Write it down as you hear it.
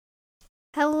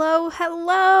Hello,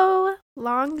 hello!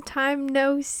 Long time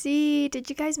no see. Did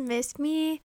you guys miss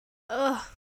me? Ugh,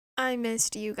 I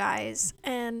missed you guys.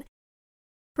 And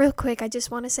real quick, I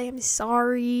just want to say I'm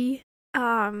sorry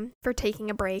for taking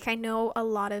a break. I know a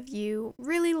lot of you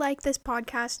really like this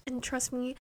podcast, and trust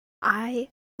me, I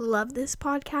love this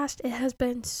podcast. It has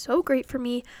been so great for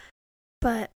me,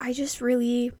 but I just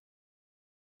really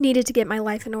needed to get my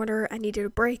life in order. I needed a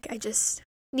break. I just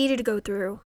needed to go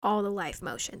through all the life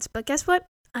motions. But guess what?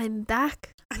 I'm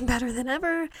back. I'm better than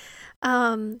ever.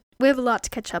 We have a lot to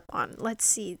catch up on. Let's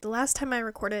see. The last time I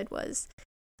recorded was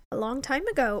a long time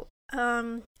ago.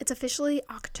 It's officially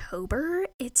October.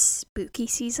 It's spooky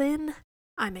season.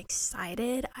 I'm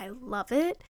excited. I love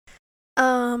it.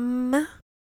 Yeah,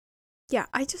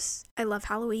 I love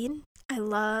Halloween. I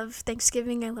love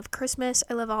Thanksgiving. I love Christmas.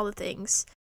 I love all the things.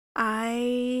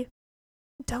 I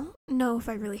don't know if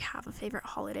I really have a favorite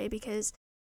holiday because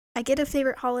I get a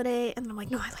favorite holiday and I'm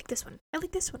like, no, I like this one. I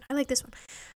like this one. I like this one.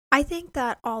 I think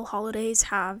that all holidays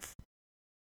have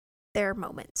their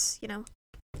moments,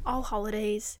 All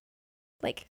holidays,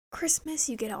 like Christmas,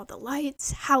 you get all the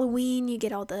lights. Halloween, you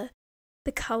get all the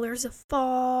colors of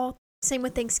fall. Same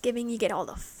with Thanksgiving, you get all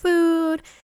the food.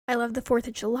 I love the 4th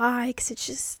of July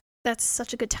because that's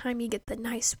such a good time. You get the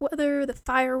nice weather, the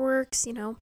fireworks,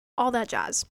 all that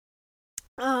jazz.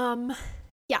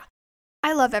 Yeah,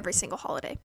 I love every single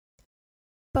holiday.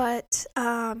 But,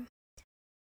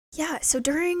 yeah, so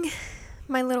during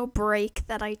my little break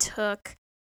that I took,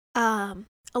 a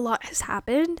lot has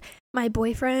happened. My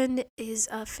boyfriend is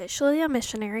officially a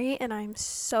missionary, and I'm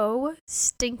so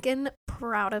stinking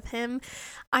proud of him.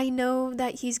 I know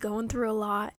that he's going through a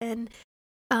lot, and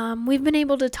we've been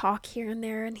able to talk here and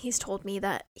there, and he's told me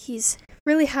that he's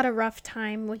really had a rough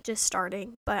time with just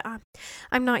starting. But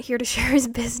I'm not here to share his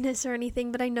business or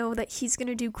anything, but I know that he's going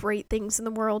to do great things in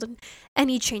the world, and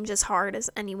any change is hard,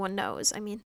 as anyone knows. I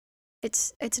mean,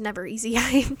 it's never easy.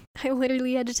 I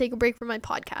literally had to take a break from my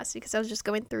podcast because I was just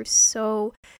going through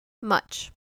so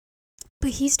much. But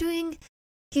he's doing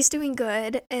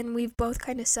good, and we've both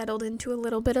kind of settled into a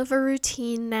little bit of a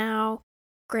routine now.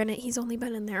 Granted, he's only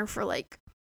been in there for like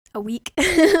a week.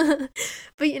 But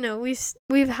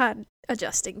we've had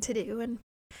adjusting to do, and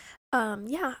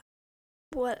yeah.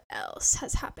 What else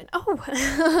has happened?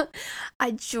 Oh,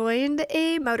 I joined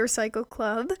a motorcycle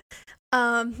club,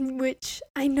 which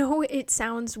I know it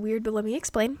sounds weird, but let me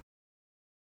explain.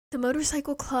 The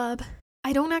motorcycle club,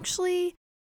 I don't actually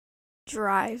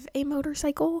drive a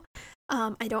motorcycle.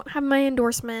 I don't have my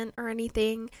endorsement or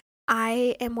anything.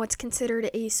 I am what's considered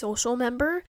a social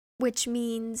member, which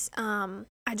means I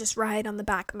just ride on the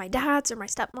back of my dad's or my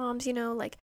stepmom's,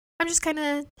 like I'm just kind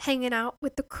of hanging out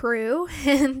with the crew.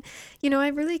 And I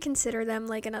really consider them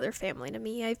like another family to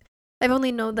me. I've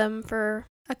only known them for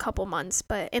a couple months,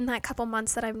 but in that couple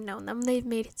months that I've known them, they've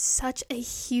made such a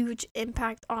huge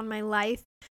impact on my life.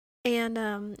 And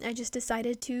I just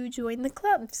decided to join the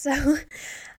club. So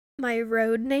my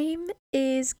road name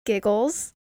is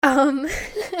Giggles. I'm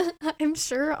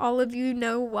sure all of you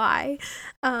know why.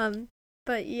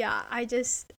 But yeah,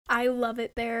 I love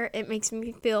it there. It makes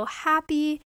me feel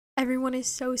happy. Everyone is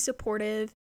so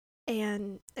supportive,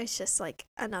 and it's just like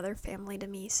another family to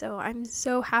me. So I'm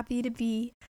so happy to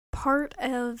be part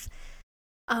of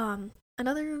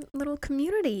another little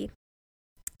community.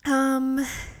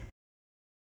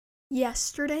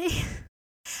 Yesterday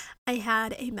I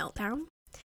had a meltdown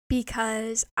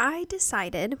because I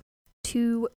decided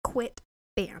to quit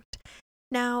band.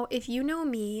 Now, if you know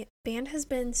me, band has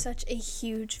been such a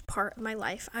huge part of my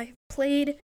life. I've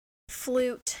played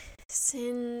flute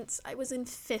since I was in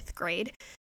 5th grade.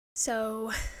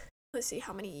 So, let's see,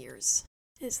 how many years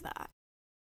is that?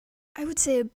 I would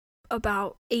say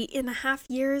about 8.5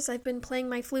 years I've been playing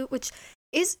my flute, which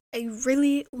is a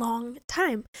really long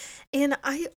time. And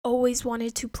I always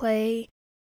wanted to play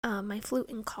my flute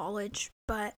in college,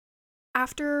 but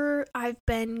after I've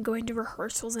been going to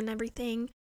rehearsals and everything,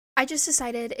 I just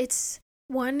decided it's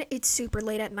super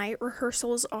late at night.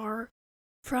 Rehearsals are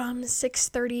from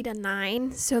 6:30 to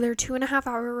 9, so they're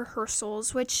 2.5-hour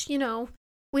rehearsals, which,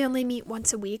 we only meet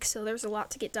once a week, so there's a lot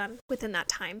to get done within that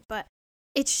time. But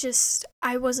it's just,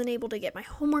 I wasn't able to get my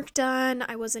homework done.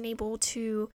 I wasn't able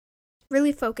to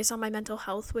really focus on my mental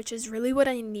health, which is really what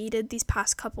I needed these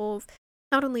past couple of,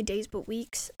 not only days, but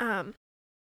weeks.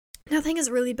 Nothing has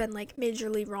really been like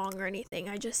majorly wrong or anything.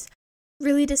 I just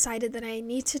really decided that I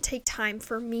need to take time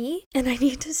for me, and I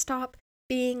need to stop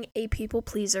being a people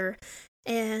pleaser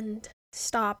and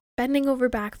stop bending over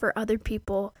back for other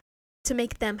people to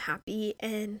make them happy,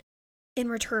 and in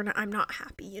return I'm not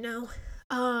happy.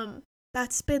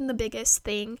 That's been the biggest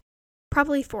thing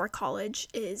probably for college,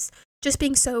 is just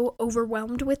being so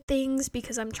overwhelmed with things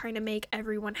because I'm trying to make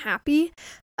everyone happy.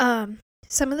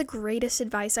 Some of the greatest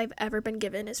advice I've ever been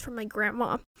given is from my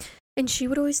grandma. And she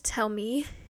would always tell me,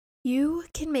 you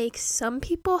can make some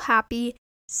people happy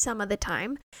some of the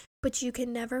time, but you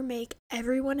can never make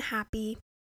everyone happy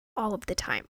all of the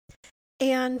time.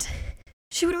 And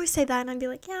she would always say that, and I'd be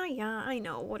like, yeah, I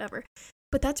know, whatever.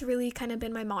 But that's really kind of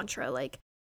been my mantra, like,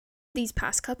 these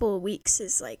past couple of weeks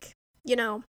is like,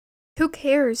 who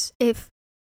cares if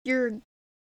you're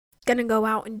gonna go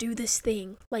out and do this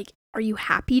thing? Like, are you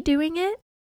happy doing it?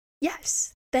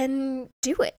 Yes, then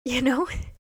do it,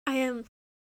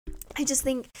 I just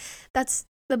think that's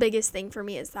the biggest thing for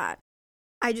me is that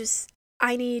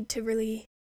I need to really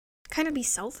kind of be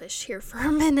selfish here for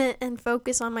a minute and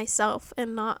focus on myself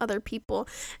and not other people.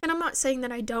 And I'm not saying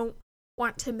that I don't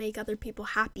want to make other people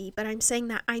happy, but I'm saying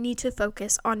that I need to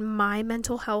focus on my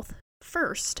mental health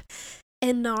first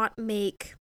and not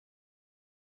make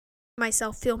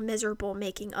myself feel miserable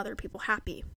making other people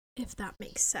happy, if that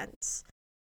makes sense.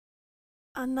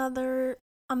 Another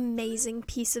amazing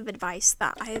piece of advice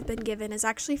that I have been given is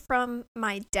actually from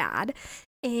my dad,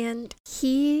 and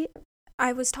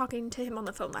I was talking to him on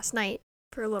the phone last night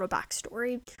for a little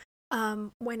backstory.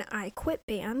 When I quit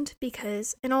band,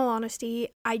 because in all honesty,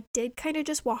 I did kind of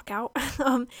just walk out.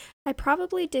 I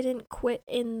probably didn't quit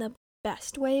in the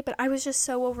best way, but I was just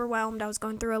so overwhelmed. I was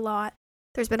going through a lot.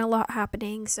 There's been a lot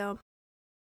happening, so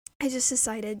I just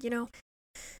decided,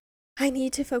 I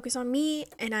need to focus on me,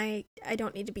 and I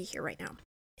don't need to be here right now.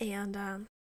 And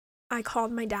I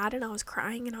called my dad, and I was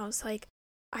crying, and I was like,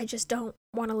 I just don't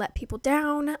want to let people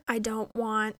down. I don't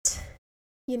want,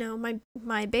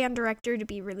 my band director to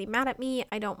be really mad at me.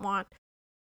 I don't want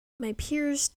my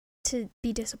peers to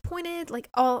be disappointed, like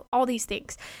all these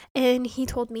things. And he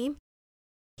told me,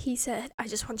 he said, I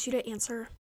just want you to answer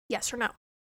yes or no.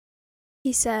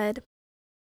 He said,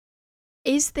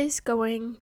 is this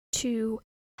going to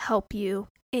help you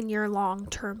in your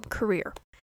long-term career?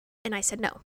 And I said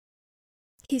no.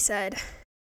 He said,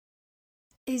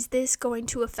 is this going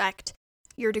to affect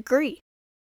your degree?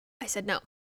 I said no.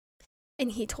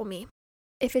 And he told me,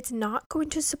 if it's not going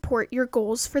to support your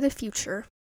goals for the future,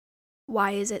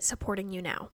 why is it supporting you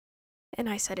now? And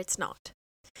I said it's not.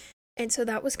 And so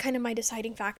that was kind of my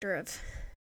deciding factor of,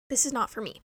 this is not for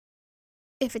me.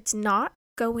 If it's not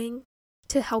going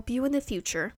to help you in the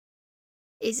future,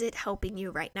 is it helping you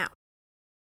right now?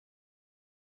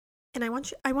 And I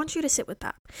want you to sit with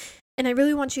that. And I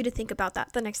really want you to think about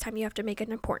that the next time you have to make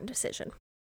an important decision.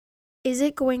 Is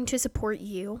it going to support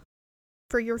you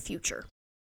for your future?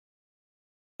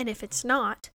 And if it's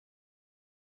not,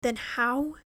 then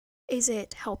how is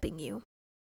it helping you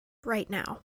right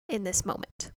now in this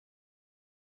moment?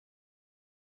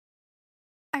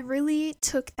 I really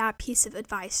took that piece of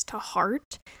advice to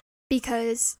heart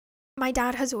because my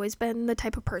dad has always been the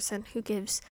type of person who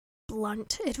gives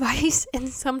blunt advice, and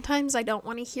sometimes I don't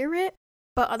want to hear it,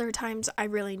 but other times I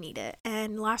really need it.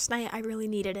 And last night I really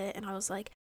needed it, and I was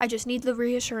like, I just need the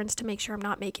reassurance to make sure I'm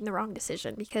not making the wrong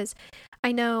decision, because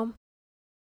I know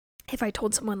if I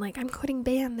told someone like I'm quitting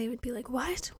band, they would be like,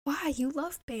 what? Why? You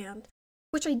love band.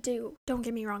 Which I do. Don't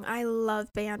get me wrong. I love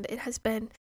band. It has been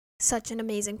such an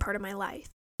amazing part of my life.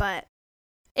 But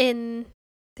in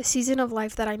the season of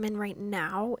life that I'm in right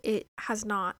now, it has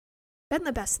not been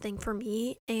the best thing for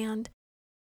me. And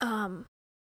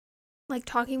like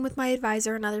talking with my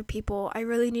advisor and other people, I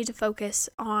really need to focus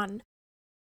on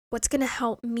what's going to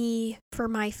help me for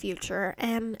my future.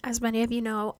 And as many of you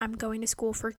know, I'm going to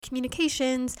school for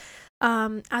communications.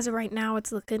 As of right now,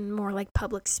 it's looking more like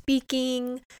public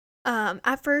speaking.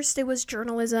 At first it was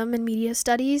journalism and media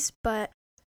studies, but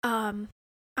so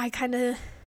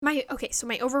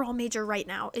my overall major right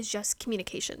now is just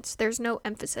communications. There's no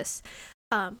emphasis,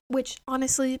 which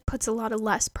honestly puts a lot of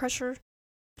less pressure.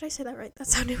 Did I say that right? That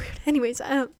sounded weird. Anyways,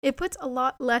 it puts a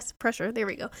lot less pressure, there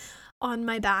we go, on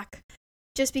my back,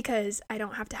 just because I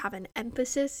don't have to have an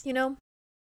emphasis,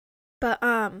 But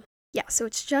yeah, so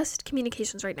it's just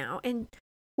communications right now. And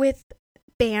with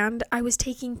band, I was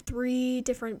taking 3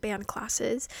 different band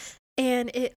classes, and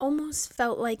it almost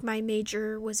felt like my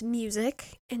major was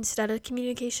music instead of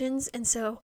communications. And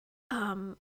so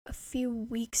a few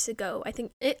weeks ago, I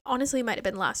think it honestly might have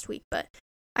been last week, but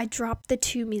I dropped the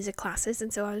 2 music classes,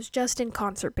 and so I was just in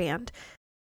concert band.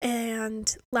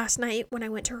 And last night when I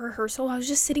went to rehearsal, I was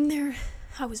just sitting there.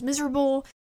 I was miserable.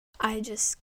 I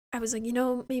was like,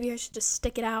 maybe I should just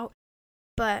stick it out.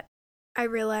 But I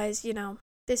realized,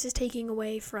 this is taking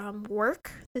away from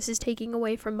work. This is taking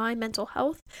away from my mental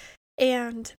health.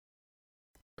 And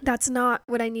that's not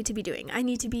what I need to be doing. I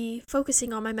need to be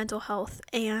focusing on my mental health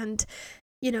and,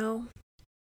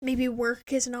 maybe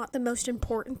work is not the most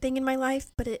important thing in my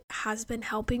life, but it has been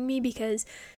helping me because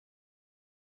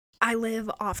I live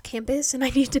off campus and I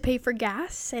need to pay for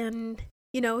gas, and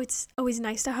it's always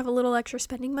nice to have a little extra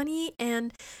spending money,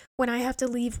 and when I have to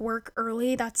leave work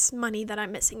early, that's money that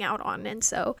I'm missing out on. And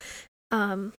so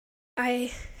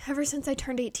I ever since I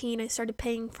turned 18, I started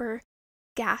paying for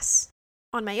gas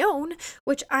on my own,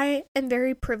 which I am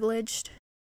very privileged.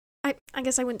 I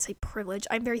guess I wouldn't say privileged.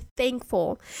 I'm very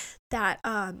thankful that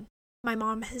my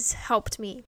mom has helped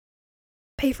me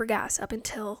pay for gas up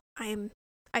until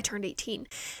I turned 18.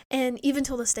 And even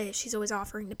till this day, she's always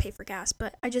offering to pay for gas.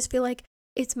 But I just feel like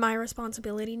it's my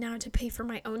responsibility now to pay for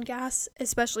my own gas,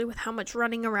 especially with how much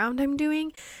running around I'm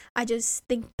doing. I just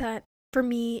think that for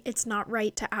me, it's not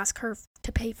right to ask her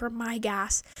to pay for my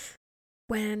gas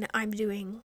when I'm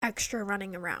doing extra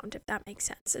running around, if that makes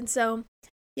sense. And so,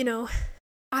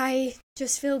 I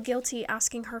just feel guilty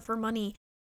asking her for money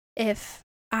if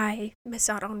I miss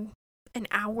out on an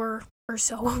hour or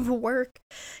so of work,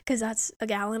 because that's a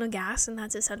gallon of gas and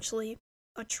that's essentially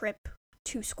a trip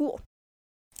to school.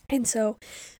 And so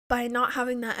by not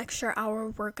having that extra hour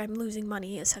of work, I'm losing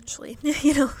money essentially.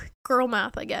 Girl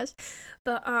math, I guess.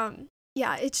 But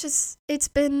yeah, I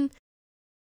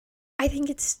think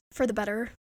it's for the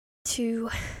better to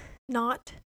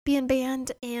not be in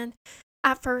band. And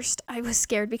at first I was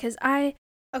scared because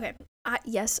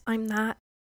yes, I'm that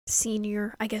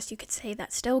senior, I guess you could say,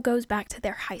 that still goes back to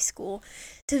their high school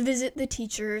to visit the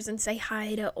teachers and say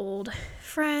hi to old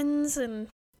friends and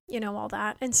all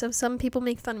that. And so some people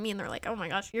make fun of me and they're like, oh my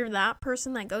gosh, you're that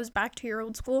person that goes back to your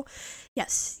old school.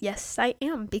 Yes, I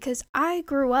am, because I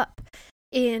grew up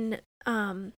in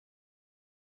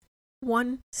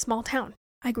one small town.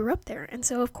 I grew up there, and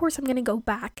so of course I'm gonna go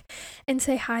back and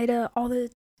say hi to all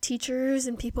the teachers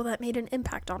and people that made an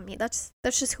impact on me. That's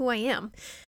just who I am.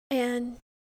 And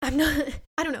I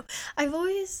don't know. I've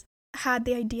always had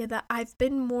the idea that I've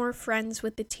been more friends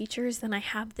with the teachers than I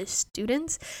have the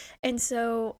students. And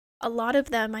so a lot of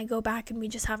them, I go back and we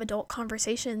just have adult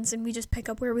conversations and we just pick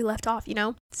up where we left off,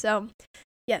 So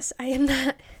yes, I am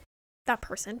that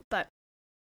person. But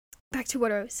back to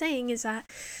what I was saying is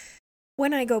that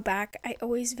when I go back, I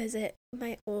always visit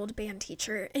my old band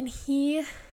teacher, and he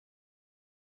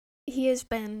has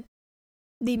been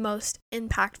the most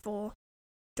impactful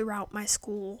throughout my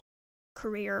school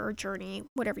career or journey,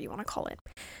 whatever you want to call it.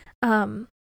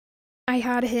 I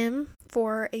had him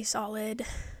for a solid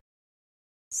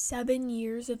 7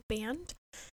 years of band,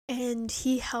 and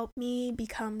he helped me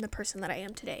become the person that I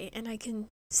am today, and I can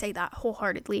say that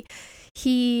wholeheartedly.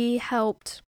 He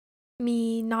helped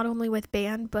me not only with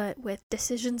band, but with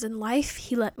decisions in life.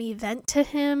 He let me vent to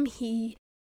him. He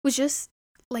was just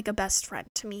like a best friend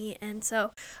to me, and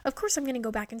so of course I'm going to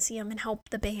go back and see him and help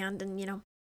the band and,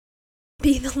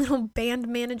 be the little band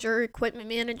manager, equipment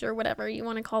manager, whatever you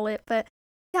want to call it. But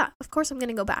yeah, of course I'm going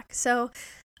to go back. So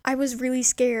I was really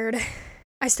scared.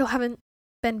 I still haven't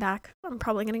been back. I'm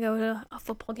probably going to go to a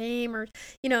football game or,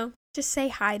 just say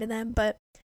hi to them. But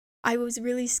I was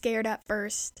really scared at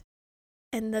first.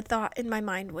 And the thought in my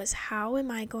mind was, how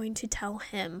am I going to tell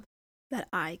him that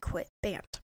I quit band?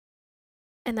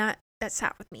 And that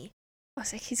sat with me. I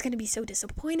was like, he's going to be so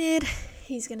disappointed.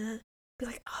 He's going to be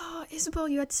like, oh, Isabel,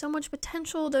 you had so much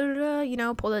potential,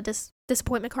 pull the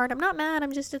disappointment card. I'm not mad,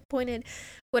 I'm just disappointed,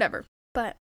 whatever.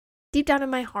 But deep down in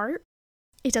my heart,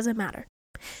 it doesn't matter.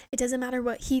 It doesn't matter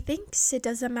what he thinks. It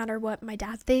doesn't matter what my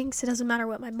dad thinks. It doesn't matter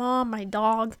what my mom, my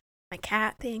dog, my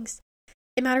cat thinks.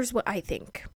 It matters what I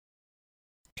think.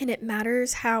 And it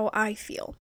matters how I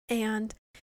feel. And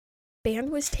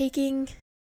band was taking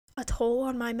a toll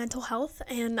on my mental health,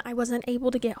 and I wasn't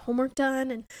able to get homework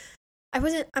done, and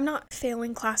I'm not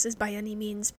failing classes by any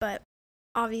means, but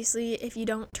obviously if you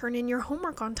don't turn in your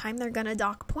homework on time, they're gonna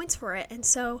dock points for it. And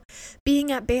so being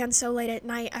at band so late at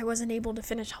night, I wasn't able to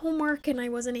finish homework and I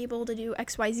wasn't able to do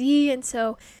XYZ, and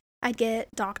so I'd get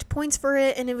docked points for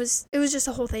it, and it was just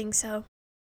a whole thing. So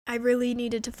I really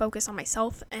needed to focus on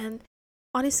myself, and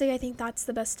honestly I think that's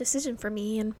the best decision for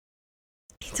me. And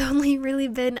it's only really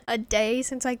been a day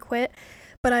since I quit,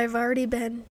 but I've already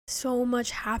been so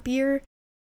much happier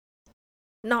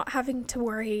not having to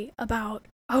worry about,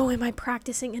 oh, am I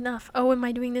practicing enough? Oh, am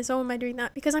I doing this? Oh, am I doing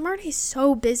that? Because I'm already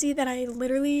so busy that I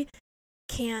literally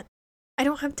I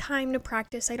don't have time to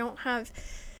practice. I don't have,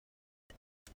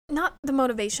 not the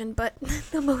motivation, but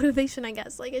the motivation, I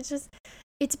guess. Like,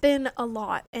 it's been a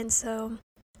lot. And so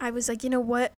I was like,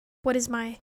 what is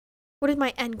my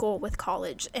end goal with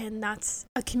college? And that's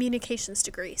a communications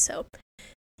degree. So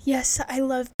yes, I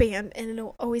love band, and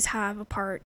it'll always have a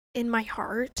part in my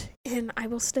heart, and I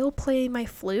will still play my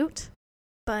flute,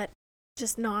 but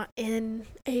just not in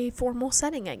a formal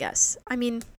setting, I guess. I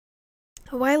mean,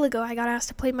 a while ago I got asked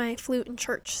to play my flute in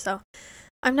church, so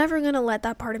I'm never going to let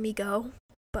that part of me go,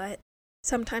 but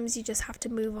sometimes you just have to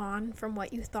move on from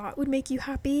what you thought would make you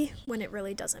happy when it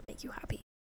really doesn't make you happy.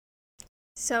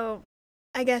 So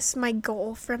I guess my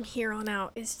goal from here on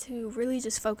out is to really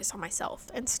just focus on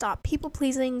myself and stop people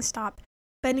pleasing, stop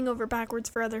bending over backwards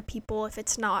for other people if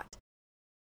it's not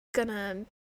gonna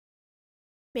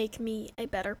make me a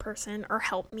better person or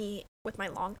help me with my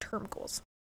long-term goals.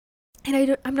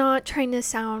 And I'm not trying to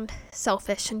sound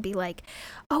selfish and be like,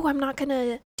 oh, I'm not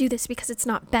gonna do this because it's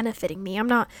not benefiting me. I'm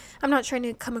not trying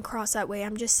to come across that way.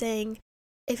 I'm just saying,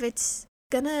 if it's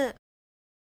gonna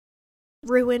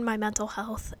ruin my mental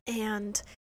health and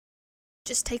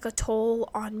just take a toll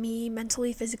on me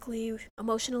mentally, physically,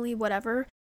 emotionally, whatever,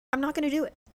 I'm not gonna do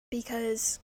it,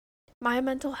 because my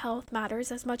mental health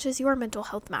matters as much as your mental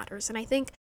health matters. And I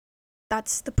think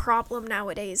that's the problem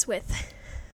nowadays with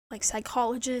like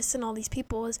psychologists and all these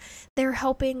people, is they're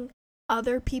helping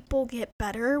other people get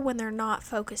better when they're not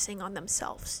focusing on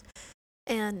themselves.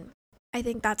 And I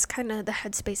think that's kind of the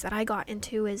headspace that I got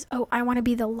into, is, oh, I want to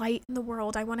be the light in the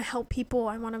world. I want to help people.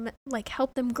 I want to like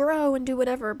help them grow and do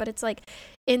whatever. But it's like,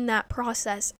 in that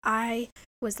process, I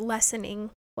was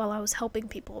lessening while I was helping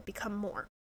people become more.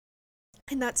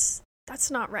 And that's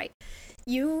not right.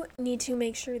 You need to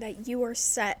make sure that you are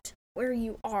set where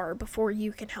you are before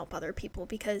you can help other people,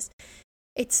 because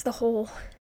it's the whole,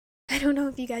 I don't know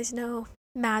if you guys know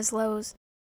Maslow's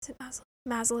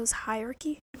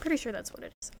hierarchy. I'm pretty sure that's what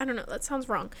it is. I don't know, that sounds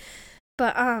wrong.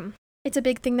 But it's a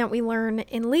big thing that we learn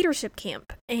in leadership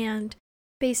camp, and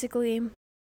basically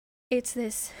it's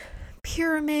this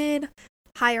pyramid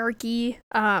hierarchy,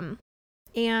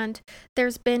 and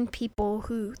there's been people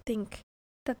who think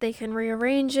that they can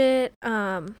rearrange it,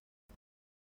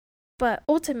 but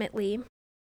ultimately,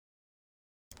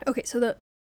 okay, so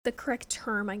the correct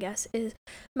term, I guess, is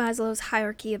Maslow's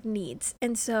hierarchy of needs.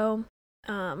 And so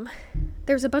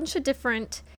there's a bunch of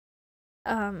different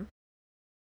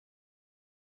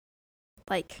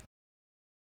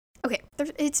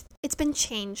it's been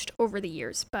changed over the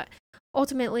years, but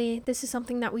ultimately this is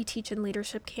something that we teach in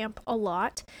leadership camp a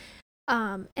lot,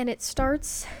 and it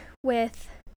starts with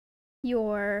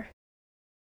your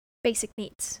basic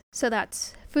needs. So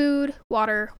that's food,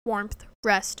 water, warmth,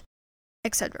 rest,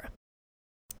 etc.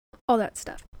 All that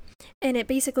stuff. And it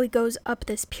basically goes up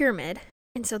this pyramid,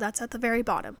 and so that's at the very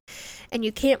bottom. And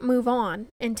you can't move on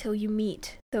until you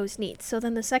meet those needs. So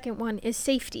then the second one is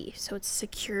safety. So it's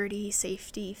security,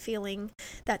 safety, feeling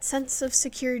that sense of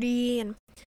security,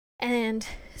 and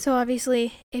so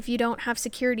obviously if you don't have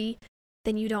security,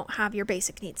 then you don't have your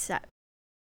basic needs set.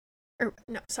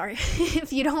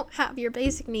 If you don't have your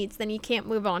basic needs, then you can't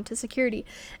move on to security.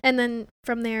 And then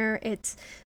from there, it's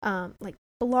like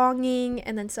belonging,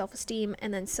 and then self-esteem,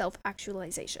 and then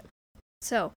self-actualization.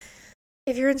 So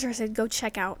if you're interested, go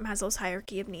check out Maslow's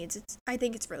hierarchy of needs. I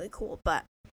think it's really cool. But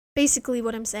basically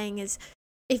what I'm saying is,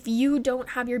 if you don't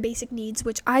have your basic needs,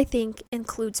 which I think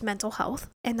includes mental health,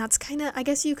 and that's kind of, I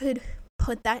guess you could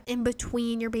put that in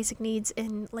between your basic needs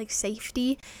and like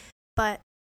safety, but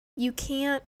you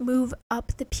can't move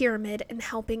up the pyramid and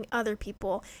helping other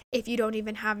people if you don't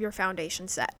even have your foundation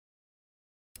set.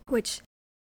 Which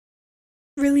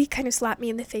really kind of slapped me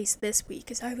in the face this week,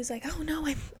 because I was like, oh no,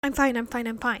 I'm fine.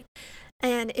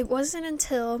 And it wasn't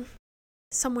until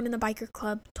someone in the biker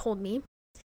club told me,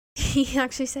 he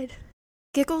actually said,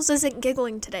 Giggles isn't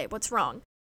giggling today, what's wrong?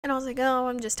 And I was like, oh,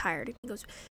 I'm just tired. And he goes,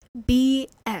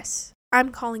 BS. I'm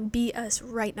calling BS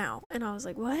right now. And I was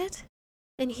like, what?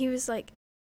 And he was like,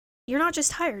 you're not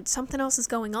just tired, something else is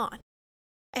going on.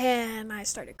 And I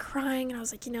started crying, and I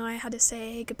was like, I had to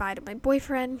say goodbye to my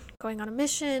boyfriend, going on a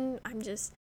mission. I'm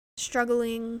just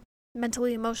struggling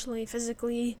mentally, emotionally,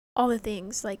 physically, all the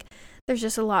things. Like, there's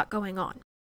just a lot going on.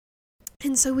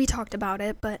 And so we talked about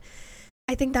it, but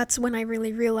I think that's when I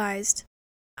really realized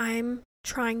I'm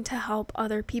trying to help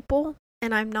other people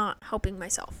and I'm not helping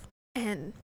myself.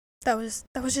 And that was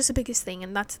just the biggest thing,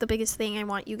 and that's the biggest thing I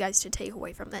want you guys to take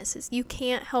away from this, is you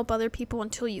can't help other people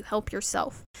until you help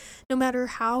yourself. No matter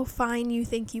how fine you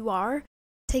think you are,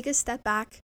 take a step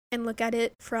back and look at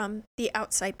it from the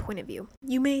outside point of view.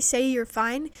 You may say you're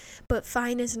fine, but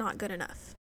fine is not good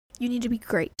enough. You need to be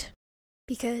great,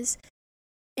 because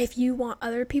if you want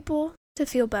other people to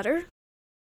feel better,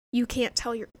 you can't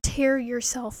tear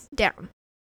yourself down.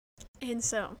 And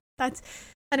so that's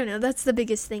the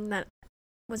biggest thing that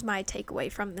was my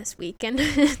takeaway from this week, and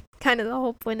kind of the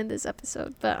whole point of this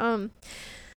episode. But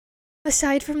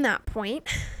aside from that point,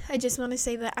 I just want to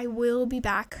say that I will be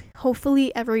back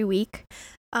hopefully every week.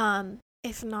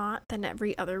 If not, then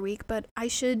every other week. But I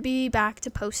should be back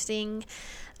to posting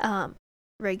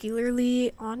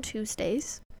regularly on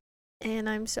Tuesdays. And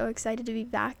I'm so excited to be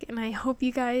back. And I hope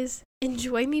you guys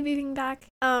enjoy me being back.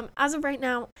 As of right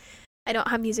now, I don't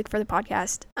have music for the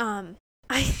podcast.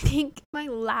 I think my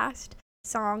last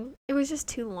song, it was just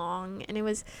too long, and it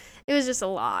was just a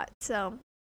lot. So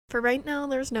for right now,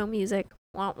 there's no music.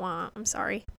 Wah wah. I'm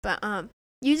sorry, but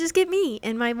you just get me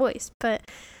and my voice. But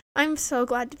I'm so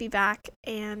glad to be back,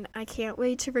 and I can't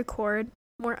wait to record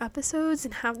more episodes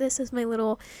and have this as my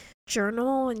little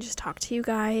journal and just talk to you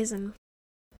guys and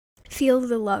feel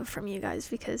the love from you guys,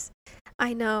 because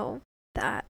I know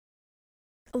that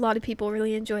a lot of people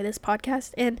really enjoy this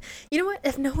podcast. And you know what?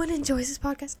 If no one enjoys this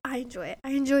podcast, I enjoy it.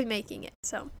 I enjoy making it.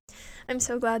 So I'm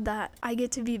so glad that I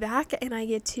get to be back and I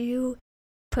get to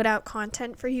put out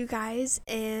content for you guys.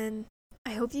 And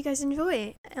I hope you guys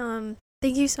enjoy.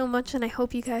 Thank you so much. And I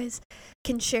hope you guys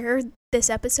can share this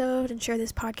episode and share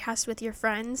this podcast with your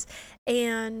friends.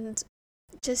 And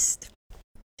just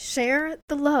share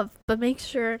the love. But make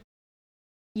sure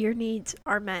your needs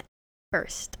are met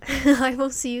first. I will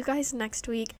see you guys next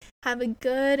week. Have a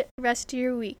good rest of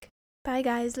your week. Bye,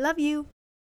 guys. Love you.